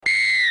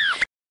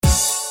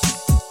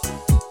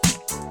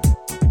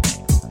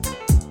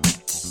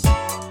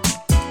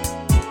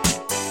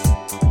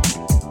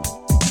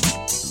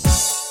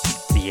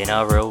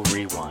NRL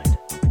Rewind,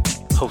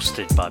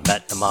 hosted by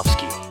Matt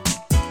Namofsky.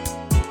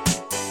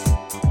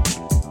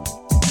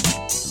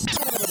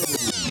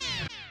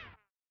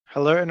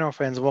 Hello, NRL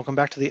fans, and welcome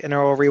back to the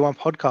NRL Rewind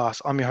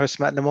podcast. I'm your host,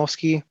 Matt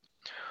Namofsky.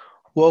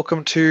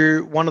 Welcome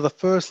to one of the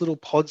first little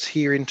pods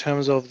here in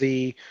terms of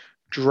the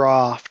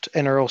draft,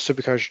 NRL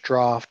Supercoach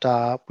draft.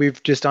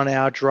 We've just done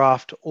our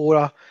draft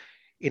order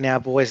in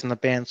our Boys and the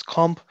Bands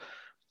comp.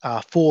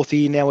 Fourth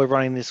year now we're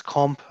running this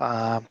comp.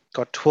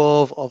 Got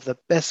 12 of the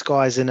best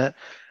guys in it.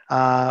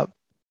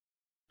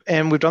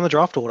 And we've done the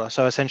draft order.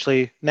 So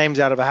essentially, names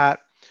out of a hat.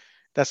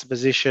 That's the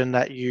position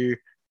that you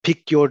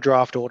pick your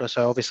draft order.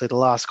 So obviously the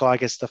last guy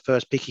gets the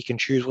first pick. He can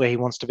choose where he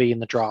wants to be in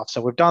the draft.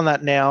 So we've done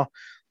that now.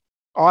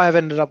 I have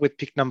ended up with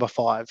pick number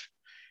 5.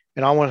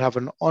 And I want to have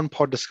an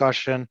on-pod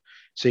discussion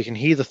so you can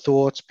hear the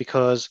thoughts,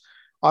 because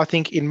I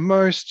think in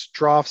most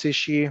drafts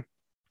this year,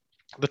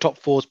 the top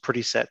 4 is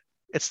pretty set.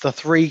 It's the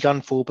 3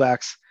 gun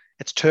fullbacks.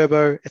 It's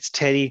Turbo, it's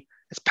Teddy,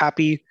 it's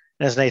Pappy,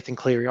 and it's Nathan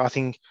Cleary. I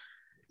think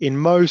in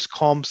most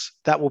comps,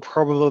 that will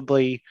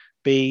probably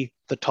be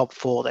the top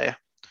 4 there.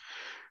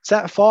 So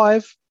at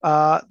 5,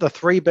 the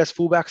 3 best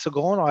fullbacks are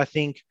gone. I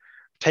think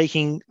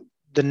taking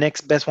the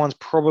next best one's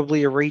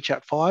probably a reach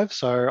at 5,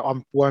 so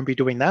I won't be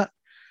doing that.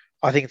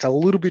 I think it's a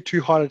little bit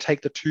too high to take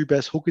the 2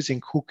 best hookers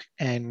in Cook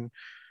and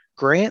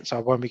Grant, so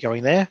I won't be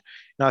going there.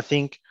 And I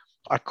think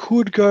I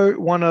could go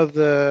one of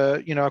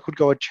the, I could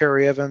go a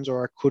Cherry Evans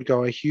or I could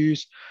go a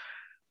Hughes,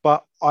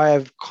 but I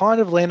have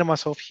kind of landed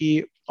myself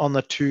here on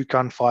the 2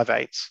 gun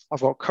 5/8s. I've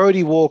got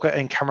Cody Walker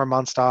and Cameron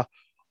Munster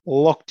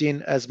locked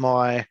in as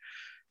my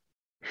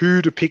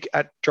who to pick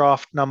at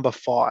draft number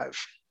 5.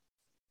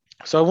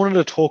 So I wanted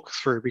to talk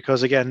through,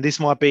 because again, this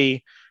might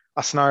be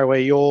a scenario where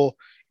you're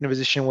in a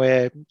position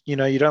where, you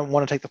don't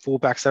want to take the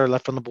fullbacks that are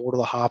left on the board, or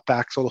the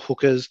halfbacks or the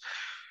hookers.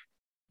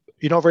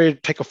 You're not ready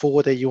to take a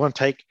forward there. You want to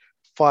take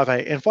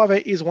 5/8. And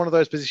 5/8 is one of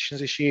those positions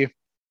this year.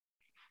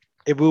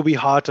 It will be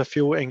hard to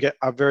fill and get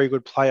a very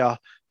good player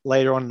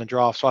later on in the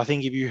draft. So I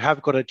think if you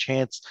have got a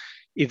chance,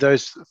 if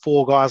those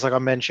 4 guys, like I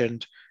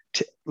mentioned,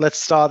 let's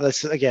start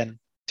this again.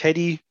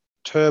 Teddy,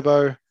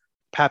 Turbo,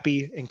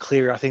 Pappy, and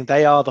Cleary. I think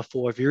they are the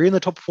 4. If you're in the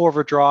top 4 of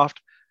a draft,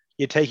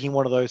 you're taking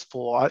one of those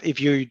 4. If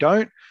you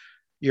don't,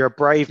 you're a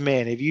brave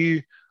man. If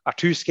you are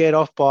too scared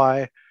off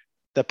by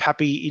the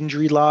Pappy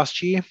injury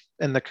last year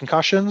and the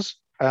concussions,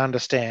 I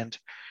understand.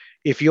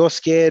 If you're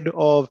scared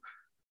of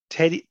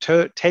Teddy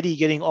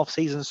getting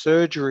off-season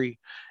surgery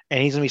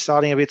and he's going to be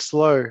starting a bit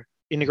slow,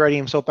 integrating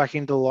himself back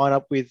into the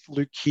lineup with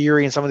Luke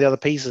Keary and some of the other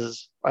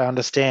pieces, I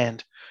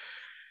understand.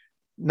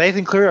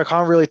 Nathan Cleary, I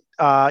can't really,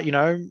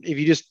 if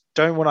you just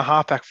don't want a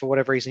halfback for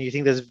whatever reason, you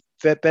think there's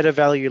better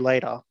value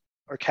later.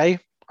 Okay,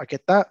 I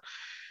get that.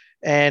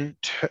 And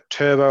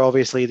Turbo,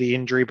 obviously, the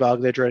injury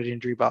bug, their dreaded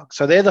injury bug.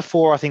 So they're the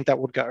 4 I think that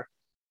would go.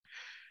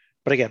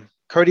 But again,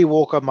 Cody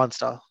Walker,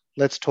 Munster.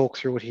 Let's talk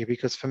through it here,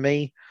 because for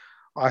me,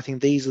 I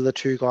think these are the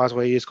 2 guys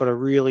where you just got to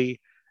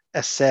really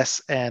assess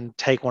and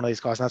take one of these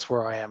guys, and that's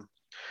where I am.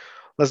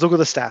 Let's look at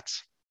the stats.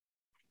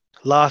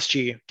 Last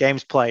year,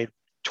 games played,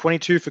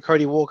 22 for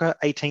Cody Walker,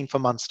 18 for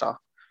Munster.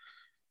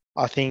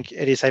 I think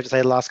it is safe to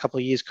say the last couple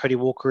of years, Cody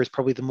Walker is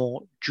probably the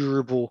more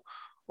durable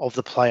of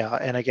the player.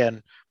 And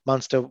again,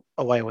 Munster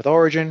away with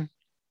Origin,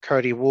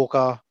 Cody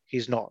Walker,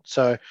 he's not.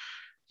 So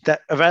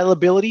that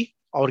availability,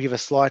 I would give a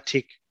slight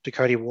tick to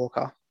Cody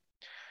Walker.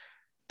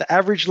 The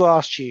average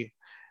last year,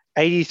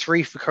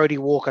 83 for Cody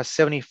Walker,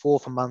 74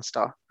 for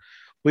Munster.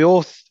 We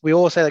all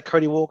say that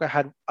Cody Walker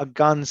had a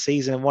gun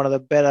season, one of the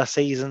better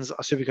seasons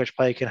a Supercoach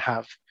player can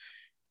have.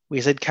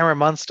 We said Cameron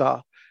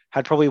Munster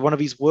had probably one of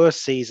his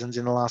worst seasons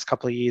in the last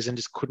couple of years and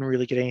just couldn't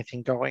really get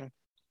anything going.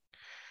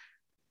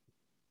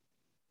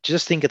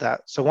 Just think of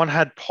that. So one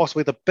had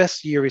possibly the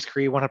best year of his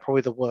career, one had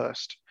probably the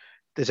worst.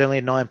 There's only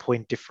a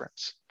 9-point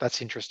difference.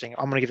 That's interesting.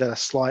 I'm going to give that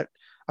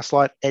a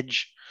slight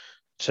edge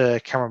to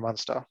Cameron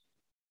Munster.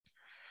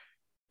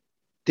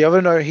 The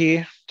other note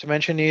here to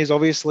mention is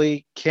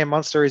obviously Cam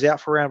Munster is out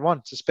for round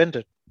 1,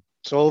 suspended.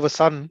 So all of a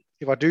sudden,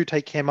 if I do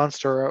take Cam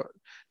Munster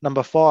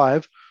number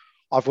 5,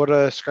 I've got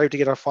to scrape to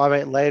get a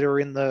 5/8 later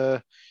in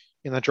the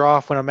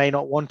draft when I may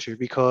not want to,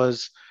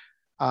 because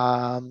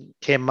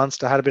Cam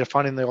Munster had a bit of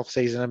fun in the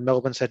offseason and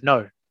Melbourne said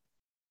no.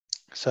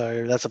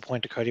 So that's a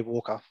point to Cody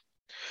Walker.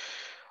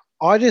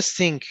 I just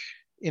think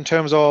in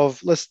terms of,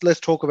 let's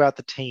talk about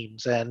the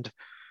teams and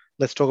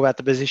let's talk about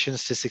the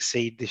positions to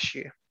succeed this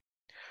year.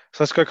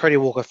 So let's go Cody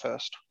Walker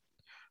first.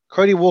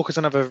 Cody Walker's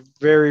going to have a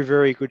very,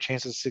 very good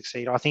chance to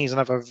succeed. I think he's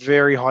going to have a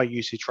very high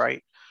usage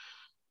rate.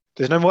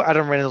 There's no more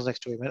Adam Reynolds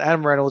next to him. And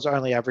Adam Reynolds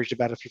only averaged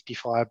about a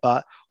 55,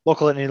 but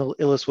Lachlan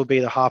Illis will be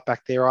the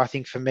halfback there. I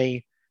think for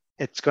me,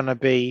 it's going to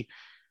be,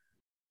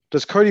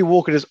 does Cody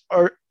Walker just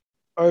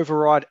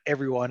override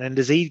everyone? And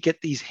does he get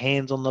these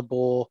hands on the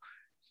ball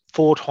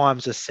 4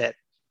 times a set?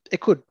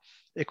 It could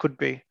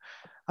be.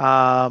 Is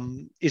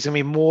going to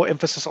be more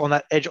emphasis on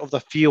that edge of the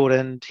field,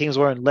 and teams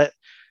won't let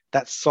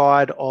that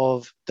side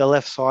of the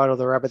left side of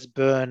the Rabbits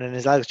burn. And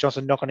is Alex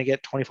Johnson not going to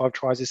get 25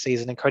 tries this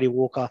season and Cody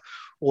Walker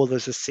all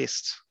those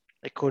assists?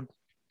 It could.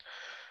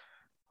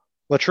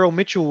 Latrell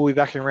Mitchell will be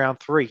back in round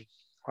 3.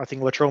 I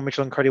think Latrell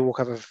Mitchell and Cody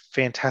Walker have a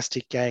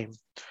fantastic game.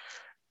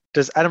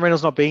 Does Adam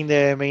Reynolds not being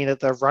there mean that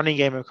the running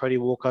game of Cody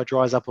Walker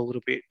dries up a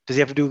little bit? Does he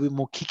have to do a bit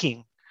more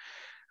kicking?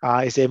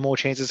 Is there more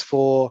chances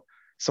for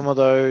some of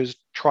those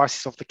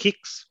tries off the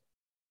kicks?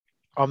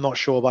 I'm not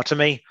sure, but to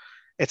me,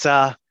 it's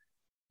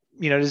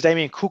does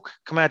Damien Cook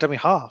come out dummy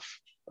half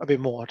a bit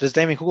more? Does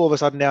Damien Cook all of a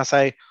sudden now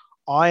say,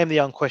 I am the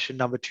unquestioned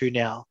number 2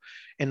 now?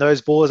 And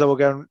those balls that were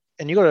going,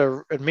 and you got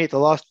to admit, the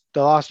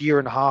last year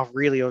and a half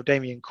really of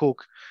Damien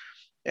Cook,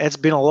 it's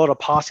been a lot of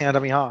passing out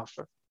dummy half.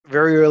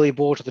 Very early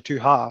ball to the 2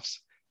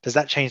 halves. Does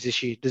that change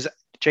this year? Does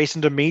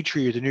Jason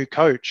Demetriou, the new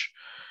coach,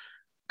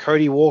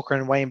 Cody Walker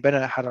and Wayne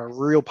Bennett had a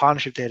real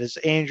partnership there? Does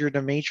Jason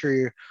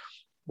Demetriou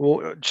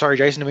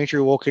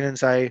walk in and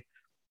say,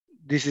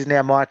 this is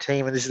now my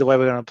team and this is the way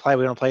we're going to play.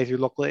 We're going to play through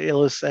Lachlan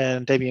Ellis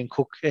and Damien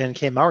Cook and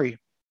Cam Murray?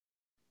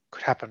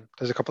 Could happen.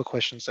 There's a couple of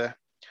questions there.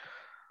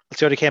 Let's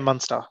go to Cam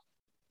Munster.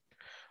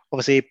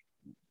 Obviously,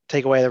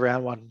 take away the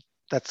round 1.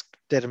 That's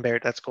dead and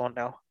buried. That's gone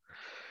now.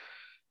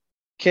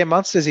 Cam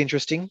Munster is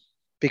interesting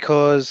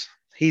because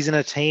he's in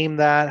a team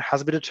that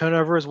has a bit of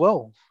turnover as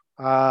well.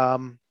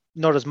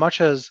 Not as much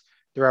as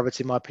the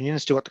Rabbits, in my opinion.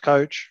 Still got the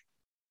coach.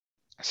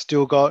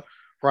 Still got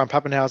Ryan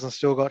Pappenhausen.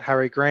 Still got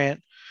Harry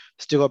Grant.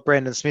 Still got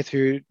Brandon Smith,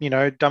 who,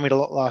 dummied a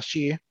lot last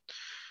year.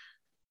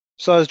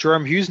 So is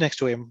Jerome Hughes next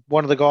to him,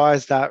 one of the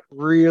guys that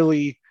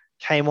really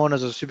came on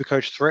as a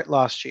Supercoach threat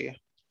last year.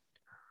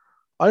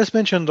 I just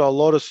mentioned a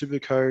lot of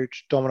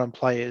Supercoach dominant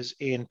players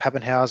in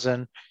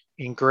Pappenhausen,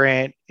 in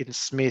Grant, in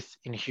Smith,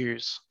 in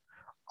Hughes.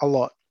 A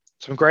lot.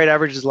 Some great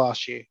averages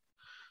last year.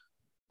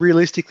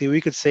 Realistically,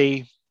 we could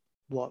see,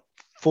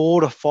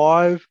 4 to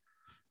 5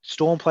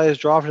 Storm players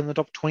drafted in the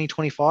top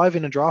 2025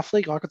 in a draft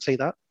league? I could see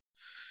that.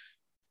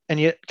 And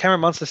yet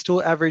Cameron Munster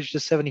still averaged a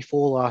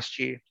 74 last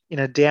year in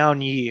a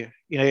down year,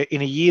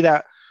 in a year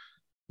that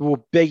we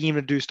were begging him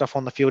to do stuff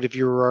on the field if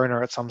you were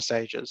owner at some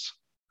stages.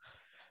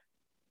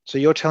 So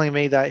you're telling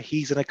me that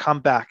he's going to come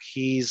back.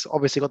 He's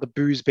obviously got the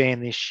booze ban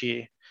this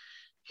year.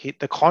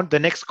 The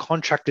next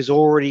contract is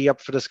already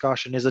up for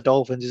discussion. Is it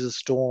Dolphins? Is it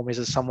Storm? Is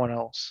it someone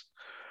else?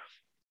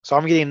 So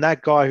I'm getting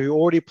that guy who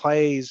already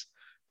plays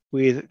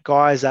with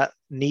guys that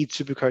need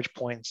Supercoach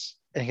points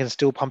and can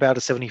still pump out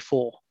a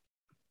 74.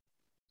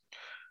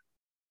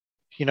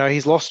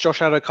 He's lost Josh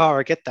Adokar.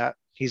 I get that.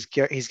 He's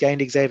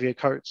gained Xavier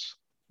Coates.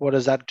 What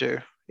does that do?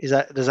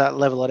 Does that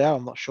level it out?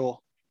 I'm not sure.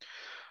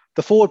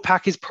 The forward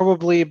pack is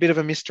probably a bit of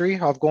a mystery.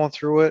 I've gone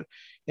through it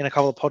in a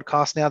couple of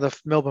podcasts now. The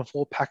Melbourne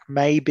forward pack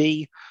may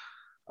be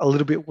a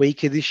little bit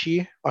weaker this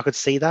year. I could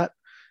see that.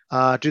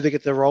 Do they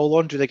get the roll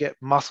on? Do they get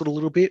muscled a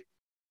little bit?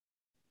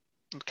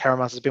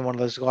 Karamas has been one of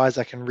those guys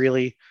that can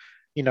really,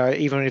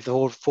 even if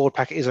the forward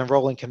pack isn't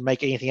rolling, can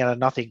make anything out of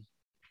nothing.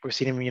 We've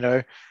seen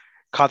him,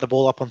 cut the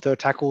ball up on third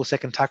tackle,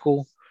 second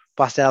tackle,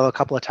 bust out a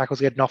couple of tackles,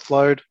 get an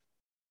offload,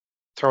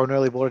 throw an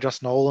early ball to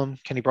Justin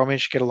Olam, Kenny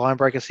Bromwich, get a line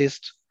break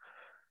assist.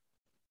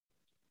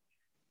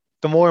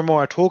 The more and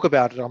more I talk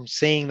about it, I'm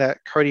seeing that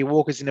Cody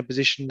Walker's in a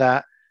position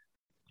that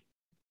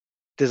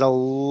there's a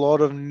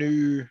lot of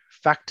new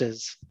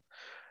factors.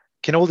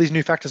 Can all these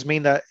new factors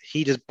mean that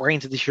he just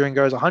brains it this year and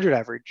goes 100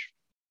 average?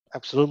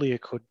 Absolutely,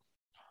 it could.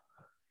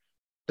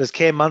 Does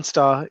Cam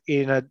Munster,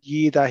 in a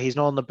year that he's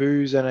not on the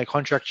booze and a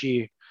contract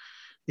year,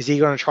 is he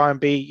going to try and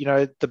be,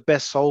 the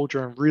best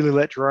soldier and really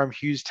let Jerome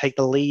Hughes take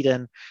the lead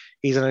and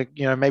he's going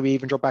to, maybe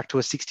even drop back to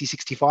a 60,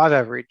 65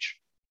 average?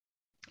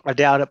 I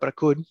doubt it, but it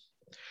could.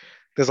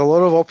 There's a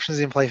lot of options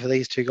in play for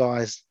these two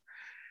guys.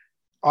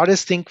 I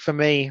just think for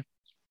me,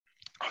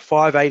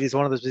 5'8" is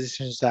one of those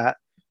positions that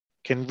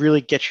can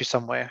really get you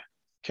somewhere.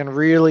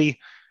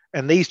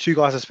 And these two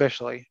guys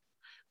especially,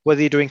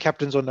 whether you're doing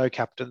captains or no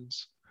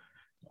captains,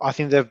 I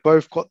think they've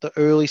both got the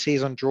early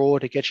season draw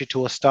to get you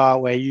to a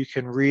start where you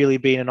can really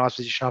be in a nice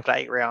position after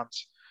 8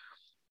 rounds.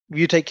 If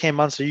you take Cam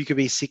Munster, you could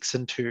be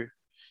 6-2. If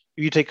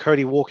you take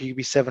Cody Walker, you could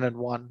be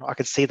 7-1. I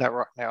could see that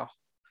right now.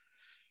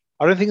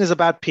 I don't think there's a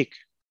bad pick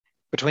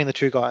between the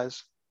two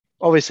guys.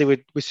 Obviously,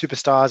 with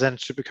superstars and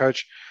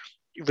Supercoach,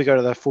 if we go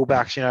to the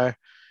fullbacks,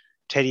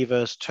 Teddy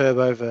versus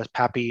Turbo versus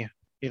Pappy,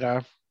 you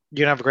don't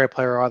have a great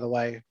player either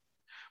way.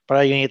 But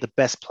are you going to get the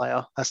best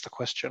player? That's the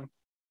question.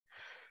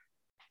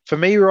 For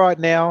me right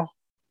now,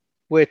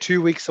 we're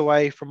 2 weeks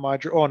away from my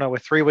 – we're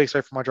 3 weeks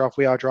away from my draft.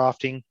 We are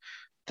drafting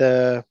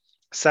the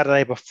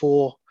Saturday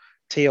before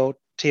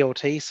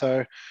TLT.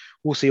 So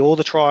we'll see all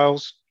the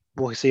trials.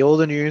 We'll see all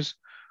the news.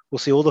 We'll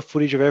see all the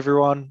footage of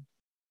everyone.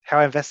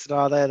 How invested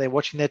are they? Are they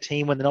watching their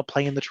team when they're not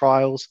playing in the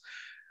trials?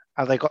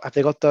 Have they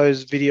got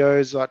those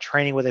videos like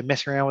training where they're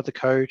messing around with the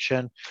coach?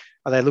 And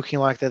are they looking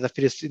like they're the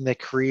fittest in their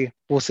career?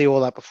 We'll see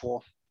all that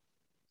before.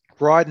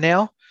 Right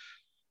now,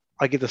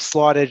 I give the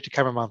slight edge to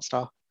Cameron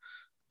Munster.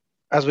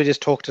 As we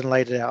just talked and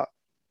laid it out,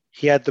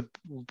 he had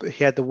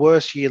the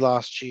worst year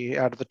last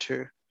year out of the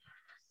two.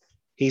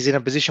 He's in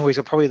a position where he's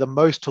got probably the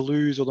most to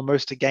lose or the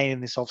most to gain in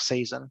this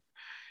off-season.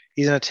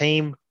 He's in a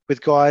team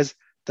with guys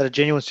that are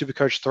genuine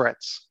Supercoach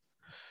threats.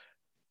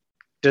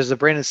 Does the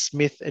Brandon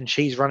Smith and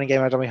Cheese running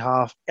game at dummy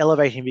half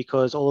elevate him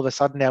because all of a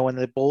sudden now when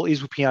the ball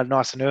is whipping out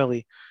nice and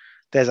early,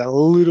 there's a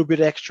little bit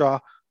extra,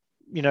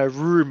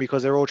 room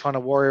because they're all trying to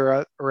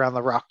worry around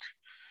the ruck.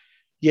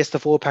 Yes, the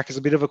forward pack is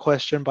a bit of a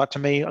question, but to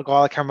me, a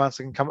guy like Cameron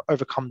Munster can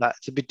overcome that.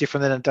 It's a bit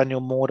different than a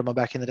Daniel Mortimer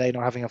back in the day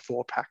not having a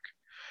forward pack.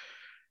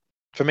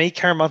 For me,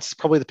 Cameron Munster is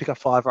probably the pick of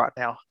 5 right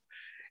now.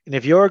 And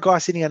if you're a guy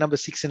sitting at number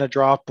 6 in a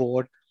draft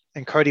board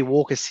and Cody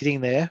Walker's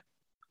sitting there,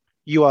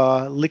 you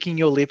are licking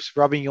your lips,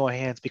 rubbing your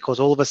hands because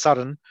all of a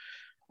sudden,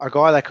 a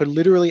guy that could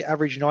literally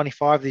average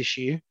 95 this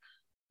year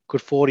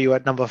could fall to you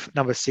at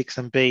number 6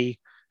 and be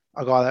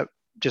a guy that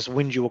just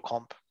wins you a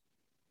comp.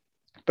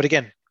 But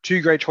again,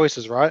 2 great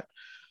choices, right?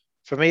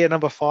 For me at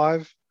number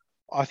 5,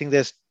 I think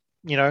there's,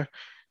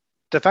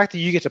 the fact that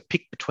you get to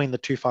pick between the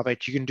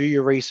 258, you can do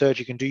your research,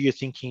 you can do your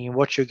thinking, and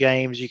watch your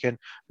games, you can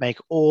make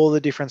all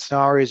the different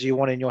scenarios you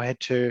want in your head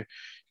to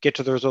get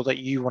to the result that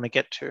you want to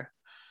get to.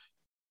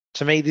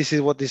 To me, this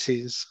is what this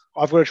is.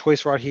 I've got a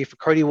choice right here for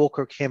Cody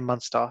Walker or Cam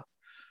Munster.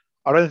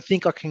 I don't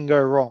think I can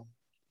go wrong,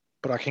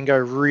 but I can go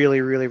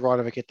really, really right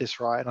if I get this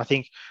right. And I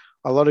think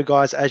a lot of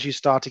guys, as you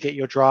start to get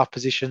your draft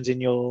positions in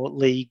your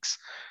leagues,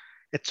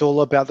 it's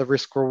all about the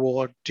risk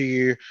reward. Do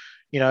you,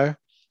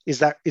 is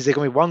there going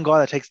to be one guy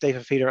that takes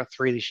David Feeder at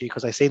 3 this year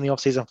because they've seen the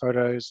offseason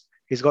photos?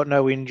 He's got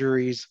no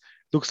injuries.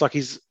 Looks like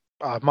he's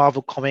a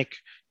Marvel comic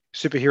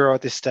superhero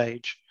at this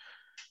stage.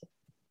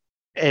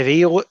 If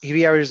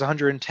he averages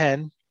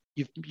 110,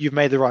 you've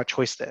made the right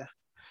choice there.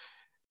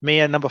 Me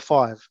at number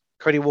 5,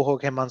 Cody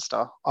Walker and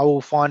Munster. I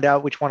will find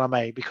out which one I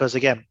made because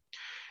again,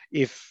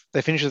 if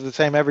they finish at the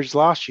same average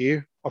last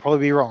year, I'll probably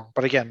be wrong.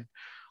 But again,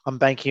 I'm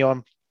banking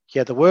on he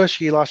had the worst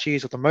year last year.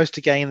 He's got the most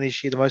to gain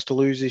this year, the most to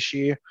lose this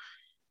year.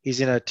 He's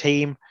in a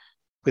team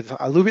with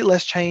a little bit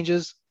less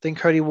changes than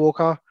Cody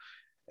Walker.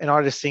 And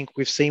I just think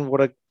we've seen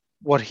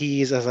what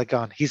he is as a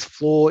gun. His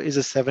floor is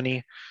a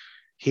 70.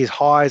 His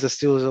highs are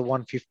still a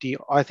 150.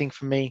 I think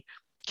for me,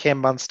 Cam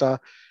Munster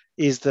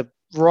is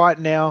right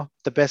now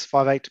the best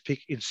 5'8" to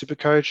pick in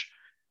Supercoach.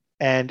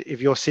 And if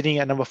you're sitting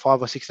at number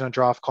 5 or 6 in a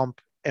draft comp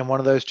and one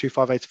of those 2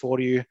 5'8s fall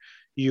to you,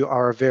 you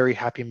are a very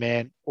happy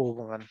man or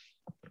woman.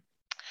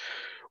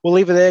 We'll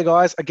leave it there,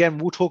 guys. Again,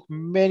 we'll talk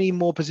many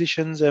more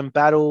positions and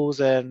battles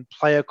and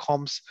player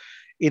comps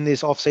in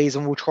this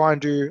offseason. We'll try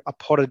and do a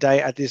pod a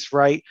day at this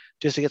rate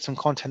just to get some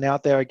content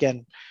out there.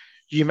 Again,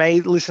 you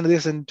may listen to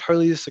this and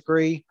totally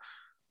disagree,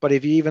 but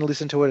if you even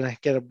listen to it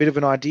and get a bit of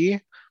an idea,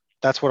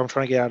 that's what I'm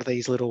trying to get out of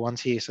these little ones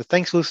here. So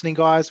thanks for listening,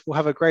 guys. We'll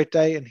have a great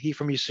day and hear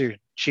from you soon.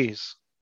 Cheers.